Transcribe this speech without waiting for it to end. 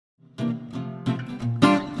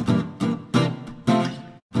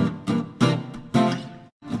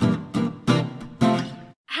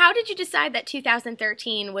did you decide that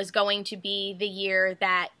 2013 was going to be the year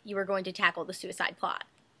that you were going to tackle the suicide plot?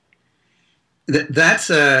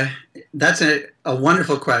 That's a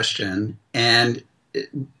wonderful question, and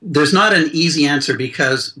there's not an easy answer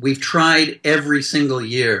because we've tried every single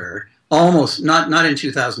year. Almost not in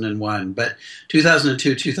 2001, but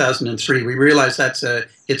 2002, 2003. We realized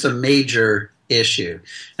it's a major issue,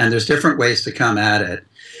 and there's different ways to come at it.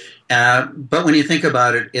 But when you think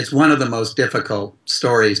about it, it's one of the most difficult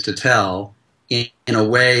stories to tell in a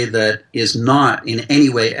way that is not in any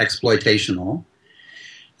way exploitational,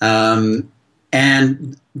 and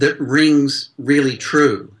that rings really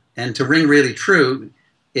true. And to ring really true,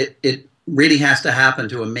 it really has to happen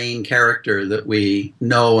to a main character that we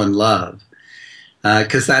know and love,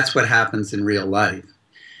 because that's what happens in real life.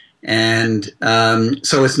 And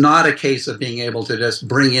so it's not a case of being able to just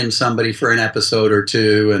bring in somebody for an episode or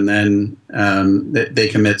two and then they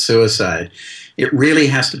commit suicide. It really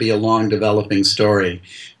has to be a long developing story.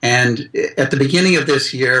 And at the beginning of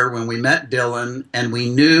this year, when we met Dylan and we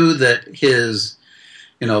knew that his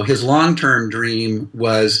long-term dream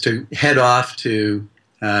was to head off to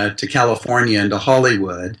California and to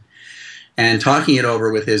Hollywood, and talking it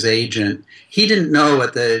over with his agent, he didn't know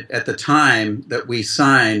at the time that we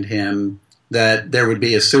signed him that there would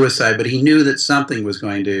be a suicide, but he knew that something was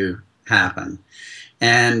going to happen.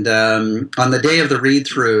 And on the day of the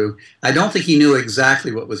read-through, I don't think he knew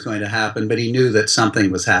exactly what was going to happen, but he knew that something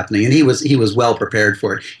was happening, and he was well prepared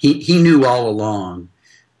for it. He knew all along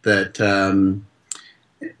that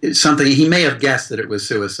something. He may have guessed that it was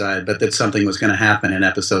suicide, but that something was going to happen in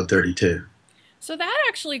episode 32. So that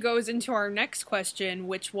actually goes into our next question,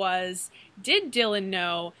 which was, did Dylan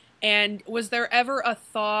know? And was there ever a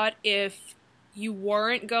thought, if you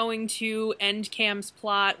weren't going to end Cam's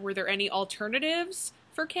plot, were there any alternatives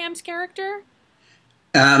for Cam's character?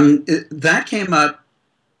 That came up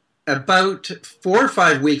about 4 or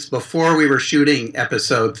 5 weeks before we were shooting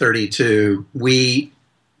episode 32.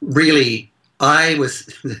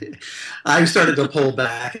 I started to pull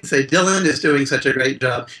back and say, Dylan is doing such a great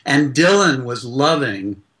job. And Dylan was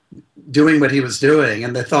loving doing what he was doing.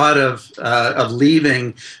 And the thought of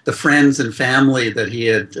leaving the friends and family that he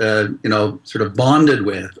had, sort of bonded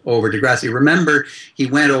with over Degrassi. Remember, he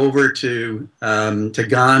went over to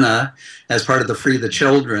Ghana as part of the Free the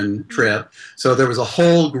Children trip. So there was a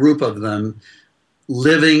whole group of them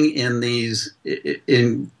living in these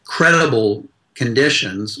incredible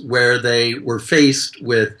conditions where they were faced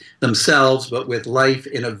with themselves, but with life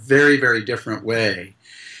in a very, very different way,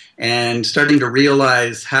 and starting to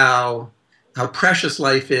realize how precious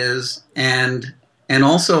life is, and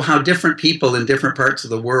also how different people in different parts of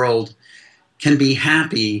the world can be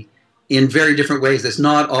happy in very different ways. It's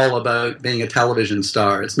not all about being a television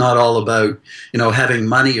star. It's not all about having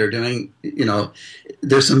money or doing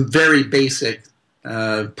There's some very basic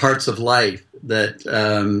parts of life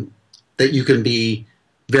that you can be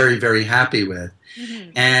very, very happy with.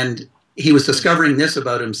 Mm-hmm. And he was discovering this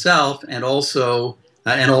about himself, and also,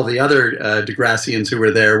 and all the other Degrassians who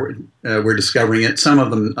were there were discovering it. Some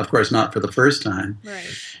of them, of course, not for the first time. Right.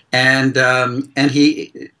 And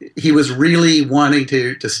he was really wanting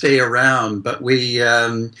to stay around, but we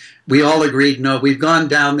all agreed, no, we've gone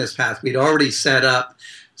down this path. We'd already set up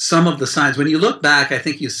some of the signs. When you look back, I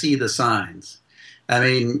think you see the signs. I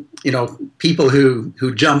mean, people who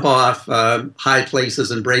jump off high places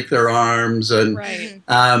and break their arms, and right.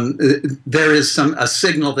 There is a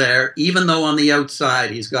signal there. Even though on the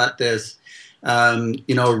outside he's got this,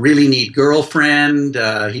 really neat girlfriend.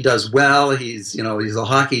 He does well. He's a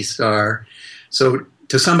hockey star. So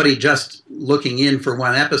to somebody just looking in for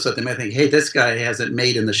one episode, they might think, hey, this guy has it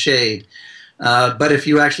made in the shade. But if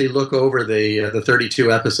you actually look over the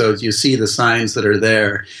 32 episodes, you see the signs that are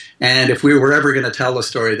there. And if we were ever going to tell a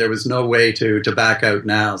story, there was no way to back out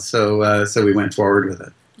now. So we went forward with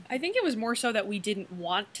it. I think it was more so that we didn't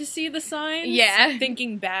want to see the signs. Yeah.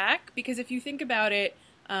 Thinking back, because if you think about it,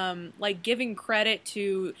 like giving credit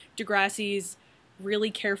to Degrassi's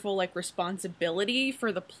really careful responsibility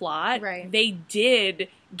for the plot, right. They did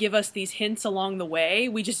give us these hints along the way.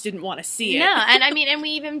 We just didn't want to see it. No, and we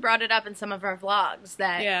even brought it up in some of our vlogs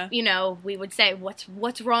that, yeah. We would say,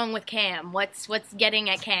 what's wrong with Cam? What's getting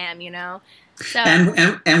at Cam, So.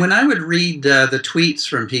 And when I would read the tweets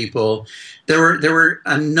from people, there were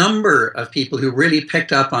a number of people who really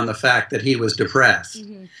picked up on the fact that he was depressed.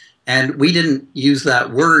 Mm-hmm. And we didn't use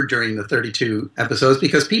that word during the 32 episodes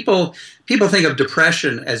because people think of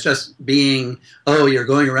depression as just being, oh, you're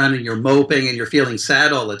going around and you're moping and you're feeling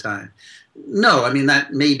sad all the time. No, I mean,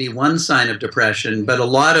 that may be one sign of depression, but a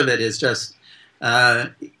lot of it is just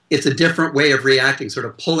it's a different way of reacting, sort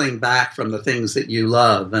of pulling back from the things that you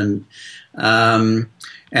love, and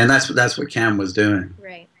that's what Cam was doing.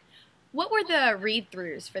 Right. What were the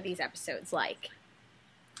read-throughs for these episodes like?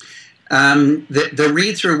 The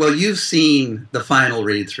read-through, well, you've seen the final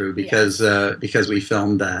read-through because we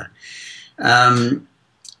filmed that.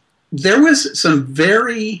 There was some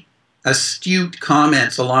very astute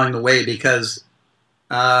comments along the way because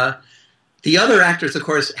the other actors, of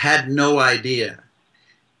course, had no idea.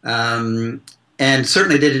 And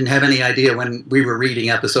certainly they didn't have any idea when we were reading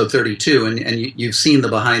episode 32, and you've seen the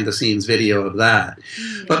behind-the-scenes video of that.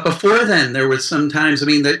 Mm-hmm. But before then, there was sometimes, I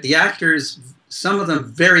mean, the actors, some of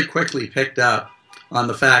them very quickly picked up on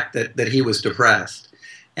the fact that he was depressed,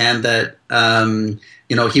 and that,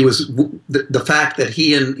 he was, the fact that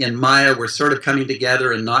he and Maya were sort of coming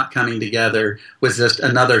together and not coming together was just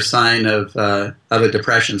another sign of a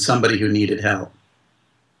depression, somebody who needed help.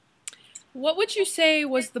 What would you say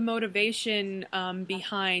was the motivation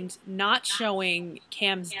behind not showing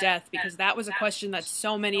Cam's death? Because that was a question that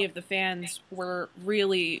so many of the fans were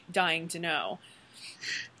really dying to know.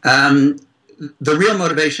 The real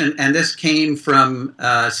motivation, and this came from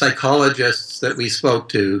psychologists that we spoke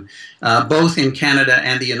to, both in Canada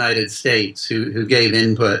and the United States, who gave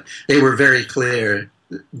input. They were very clear,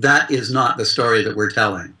 that is not the story that we're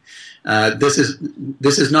telling. This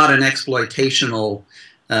is not an exploitational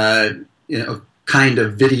kind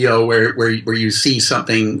of video where you see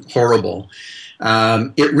something horrible.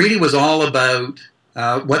 It really was all about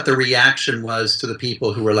what the reaction was to the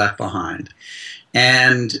people who were left behind.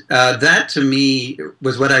 And that, to me,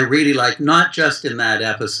 was what I really liked, not just in that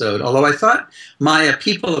episode. Although I thought Maya,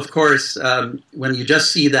 people, of course, when you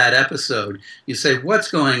just see that episode, you say,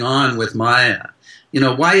 what's going on with Maya?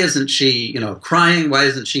 Why isn't she, crying? Why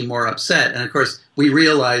isn't she more upset? And, of course, we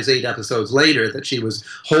realize 8 episodes later that she was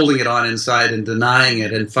holding it on inside and denying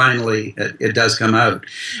it, and finally it does come out.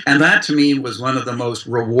 And that, to me, was one of the most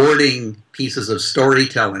rewarding pieces of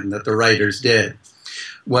storytelling that the writers did.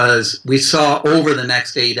 Was we saw over the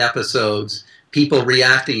next 8 episodes people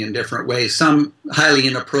reacting in different ways, some highly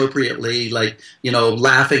inappropriately, like,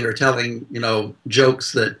 laughing or telling,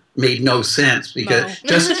 jokes that made no sense, because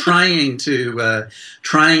just trying to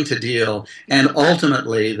deal. And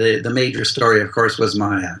ultimately, the major story, of course, was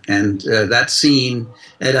Maya. And that scene,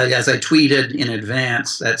 as I tweeted in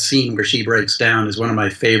advance, that scene where she breaks down is one of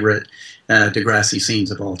my favorite Degrassi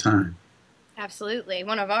scenes of all time. Absolutely.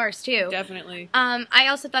 One of ours, too. Definitely. I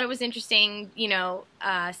also thought it was interesting,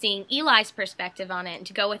 seeing Eli's perspective on it. And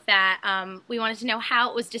to go with that, we wanted to know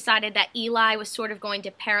how it was decided that Eli was sort of going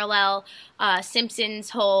to parallel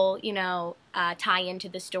Simpson's whole, tie into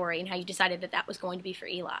the story, and how you decided that was going to be for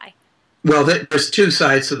Eli. Well, there's 2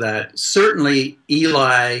 sides to that. Certainly,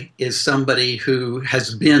 Eli is somebody who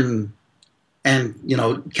has been and,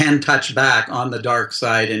 can touch back on the dark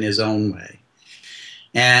side in his own way.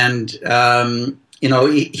 And he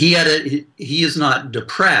is not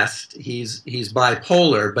depressed. He's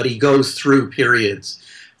bipolar, but he goes through periods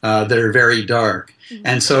that are very dark. Mm-hmm.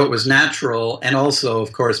 And so it was natural, and also,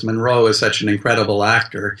 of course, Monroe is such an incredible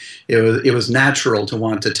actor. It was natural to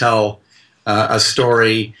want to tell a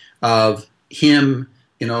story of him,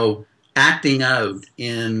 acting out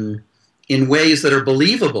in ways that are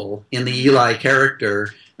believable in the Eli character.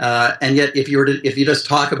 And yet, if you just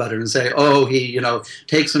talk about it and say, oh, he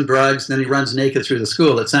takes some drugs and then he runs naked through the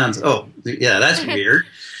school, it sounds, oh, yeah, that's weird.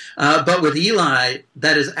 But with Eli,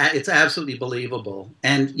 it's absolutely believable.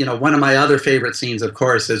 And one of my other favorite scenes, of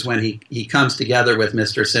course, is when he comes together with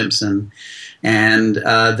Mr. Simpson, and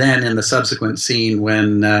then in the subsequent scene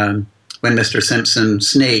when Mr. Simpson,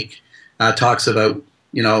 Snake, talks about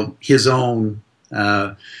his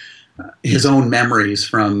own memories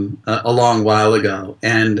from a long while ago,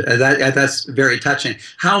 and that's very touching.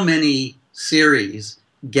 How many series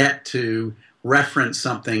get to reference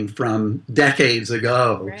something from decades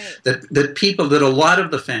ago, right, that a lot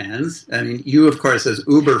of the fans, I mean, you of course as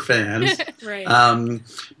Uber fans, right,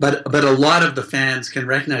 but a lot of the fans can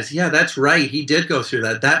recognize, yeah, that's right, he did go through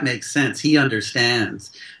that. That makes sense. He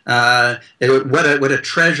understands. What a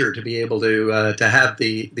treasure to be able to have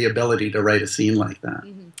the ability to write a scene like that.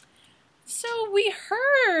 Mm-hmm. So we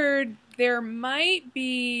heard there might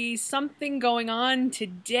be something going on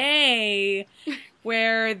today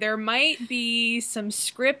where there might be some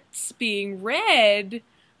scripts being read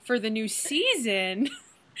for the new season.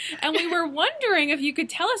 And we were wondering if you could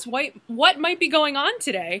tell us what might be going on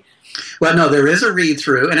today. Well, no, there is a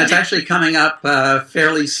read-through, and it's actually coming up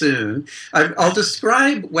fairly soon. I'll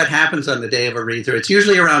describe what happens on the day of a read-through. It's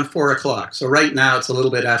usually around 4 o'clock. So right now it's a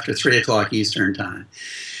little bit after 3 o'clock Eastern time.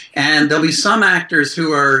 And there'll be some actors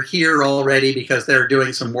who are here already because they're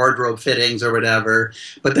doing some wardrobe fittings or whatever.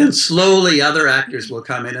 But then slowly other actors will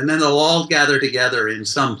come in, and then they'll all gather together in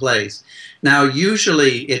some place. Now,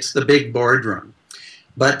 usually it's the big boardroom.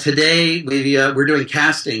 But today we're doing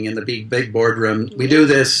casting in the big boardroom. We do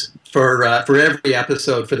this for every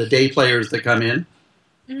episode for the day players that come in.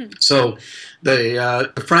 Mm-hmm. So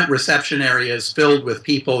the front reception area is filled with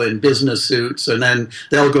people in business suits, and then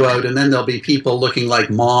they'll go out, and then there'll be people looking like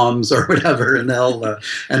moms or whatever, and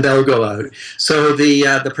they'll go out. So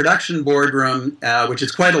the production boardroom, which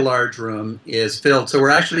is quite a large room, is filled. So we're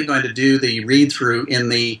actually going to do the read through in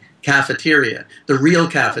the cafeteria, the real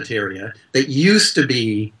cafeteria that used to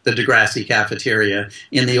be the Degrassi cafeteria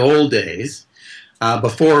in the old days,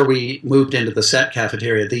 before we moved into the set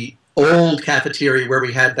cafeteria. The old cafeteria where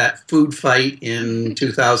we had that food fight in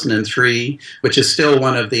 2003, which is still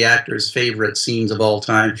one of the actors' favorite scenes of all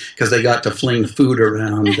time because they got to fling food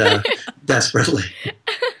around desperately.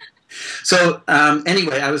 So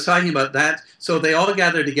anyway, I was talking about that. So they all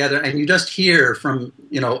gather together, and you just hear from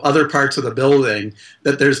other parts of the building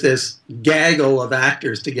that there's this gaggle of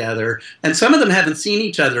actors together, and some of them haven't seen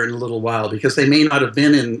each other in a little while because they may not have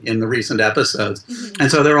been in the recent episodes,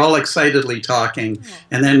 and so they're all excitedly talking.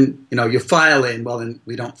 And then you file in. Well, then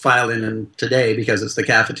we don't file in today because it's the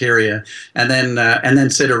cafeteria, and then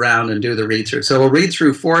sit around and do the read through. So we'll read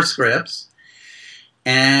through 4 scripts.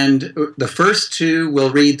 And the first 2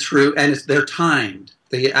 will read through, and they're timed.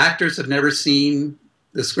 The actors have never seen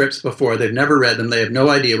the scripts before. They've never read them. They have no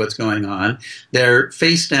idea what's going on. They're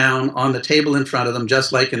face down on the table in front of them,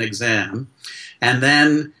 just like an exam. And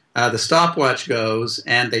then the stopwatch goes,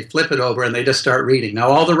 and they flip it over, and they just start reading. Now,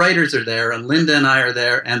 all the writers are there, and Linda and I are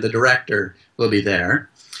there, and the director will be there.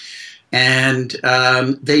 And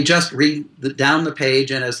they just read down the page,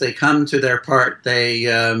 and as they come to their part, they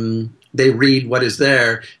read what is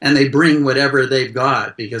there, and they bring whatever they've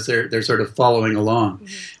got because they're sort of following along.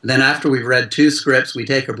 Mm-hmm. Then after we've read 2 scripts, we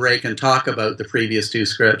take a break and talk about the previous 2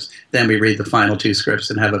 scripts. Then we read the final 2 scripts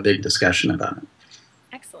and have a big discussion about it.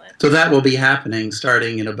 Excellent. So that will be happening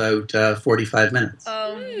starting in about 45 minutes.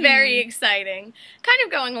 Oh, very exciting. Kind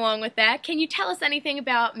of going along with that, can you tell us anything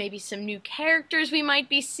about maybe some new characters we might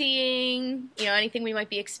be seeing? Anything we might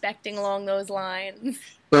be expecting along those lines?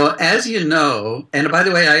 Well, as you know, and by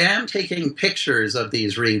the way, I am taking pictures of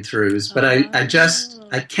these read-throughs, but I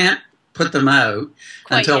can't put them out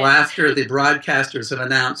until after the broadcasters have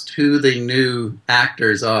announced who the new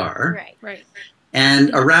actors are. Right.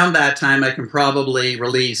 And around that time, I can probably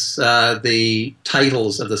release the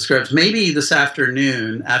titles of the scripts. Maybe this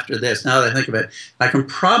afternoon, after this, now that I think of it, I can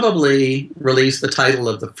probably release the title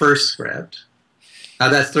of the first script.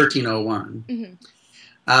 That's 1301. Mm-hmm.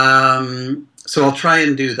 So I'll try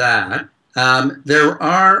and do that. There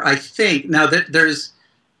are, I think, now that there's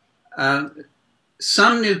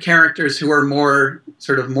some new characters who are more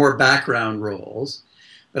background roles,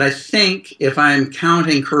 but I think if I'm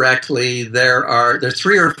counting correctly, there's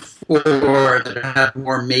 3 or 4 that have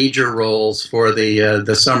more major roles for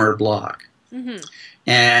the summer block. Mm-hmm.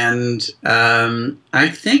 And I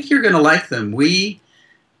think you're going to like them. We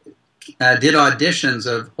did auditions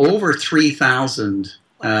of over 3,000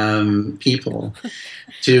 people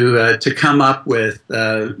to come up with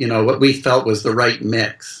what we felt was the right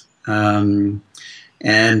mix, and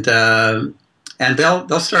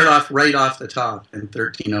they'll start off right off the top in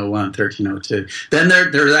 1301, 1302. Then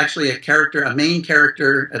there's actually a main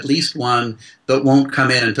character, at least one, that won't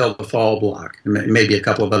come in until the fall block. Maybe a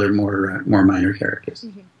couple of other more minor characters.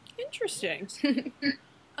 Mm-hmm. Interesting.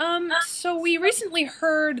 So we recently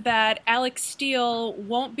heard that Alex Steele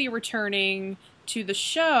won't be returning to the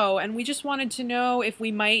show, and we just wanted to know if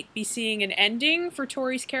we might be seeing an ending for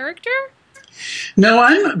Tori's character? No,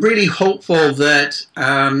 I'm really hopeful that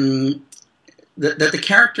that the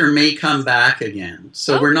character may come back again.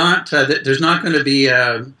 So we're not, there's not going to be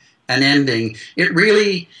an ending. It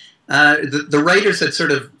really, the writers had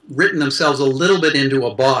sort of written themselves a little bit into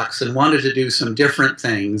a box and wanted to do some different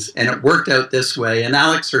things, and it worked out this way. And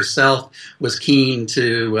Alex herself was keen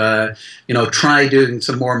to, try doing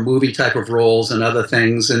some more movie type of roles and other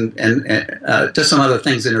things, and just some other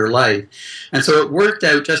things in her life. And so it worked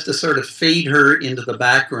out just to sort of fade her into the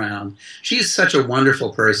background. She's such a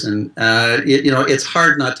wonderful person. It's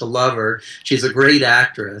hard not to love her. She's a great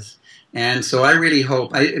actress. And so I really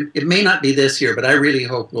hope, it may not be this year, but I really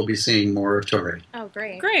hope we'll be seeing more of Tori. Oh,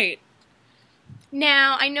 great. Great.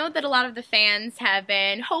 Now, I know that a lot of the fans have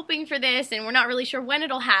been hoping for this, and we're not really sure when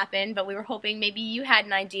it'll happen, but we were hoping maybe you had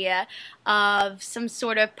an idea of some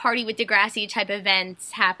sort of Party with Degrassi type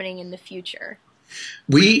events happening in the future.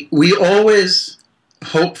 We always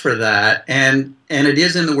hope for that, and it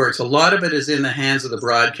is in the works. A lot of it is in the hands of the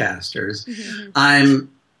broadcasters. Mm-hmm.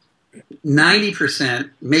 I'm 90%,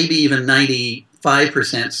 maybe even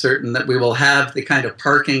 95% certain that we will have the kind of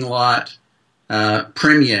parking lot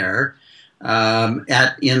premiere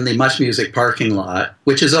in the Much Music parking lot,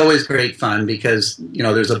 which is always great fun because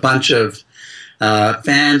there's a bunch of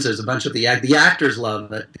fans. There's a bunch of the actors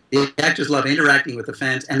love it. The actors love interacting with the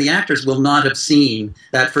fans, and the actors will not have seen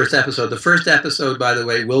that first episode. The first episode, by the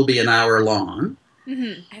way, will be an hour long.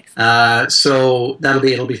 Mm-hmm. Excellent. So it'll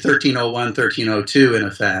be 1301, 1302 in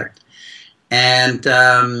effect, and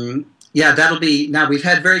that'll be. Now we've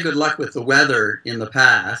had very good luck with the weather in the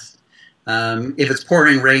past. If it's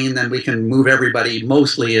pouring rain, then we can move everybody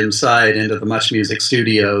mostly inside into the Much Music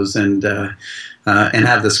studios and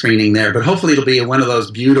have the screening there. But hopefully it'll be one of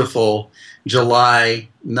those beautiful July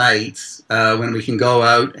nights when we can go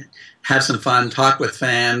out, have some fun, talk with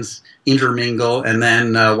fans, intermingle, and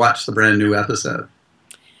then watch the brand new episode.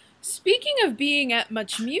 Speaking of being at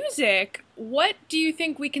Much Music, what do you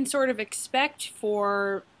think we can sort of expect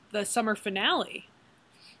for the summer finale?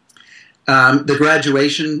 The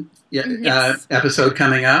graduation episode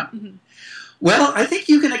coming up. Mm-hmm. Well, I think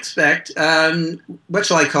you can expect, what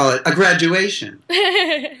shall I call it, a graduation.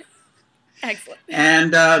 Excellent.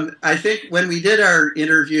 And I think when we did our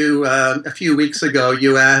interview a few weeks ago,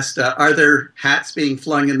 you asked, are there hats being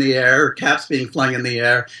flung in the air, or caps being flung in the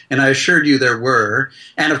air? And I assured you there were.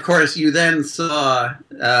 And of course, you then saw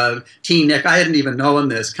Teen Nick, I hadn't even known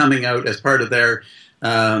this, coming out as part of their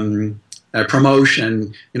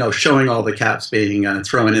promotion, showing all the caps being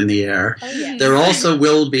thrown in the air. Oh, yes. There also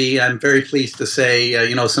will be, I'm very pleased to say,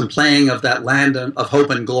 some playing of that Land of Hope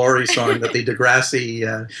and Glory song that the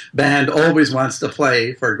Degrassi band always wants to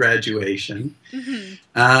play for graduation.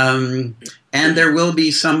 Mm-hmm. And there will be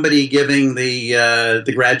somebody giving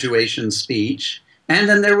the graduation speech. And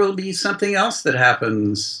then there will be something else that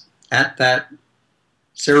happens at that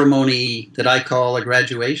ceremony that I call a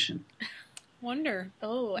graduation. Wonder.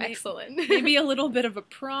 Oh, excellent. Maybe a little bit of a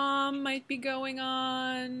prom might be going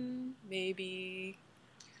on. Maybe.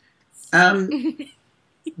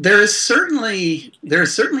 There is certainly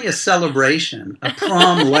a celebration, a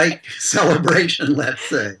prom-like celebration, let's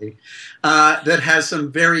say, that has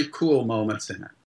some very cool moments in it.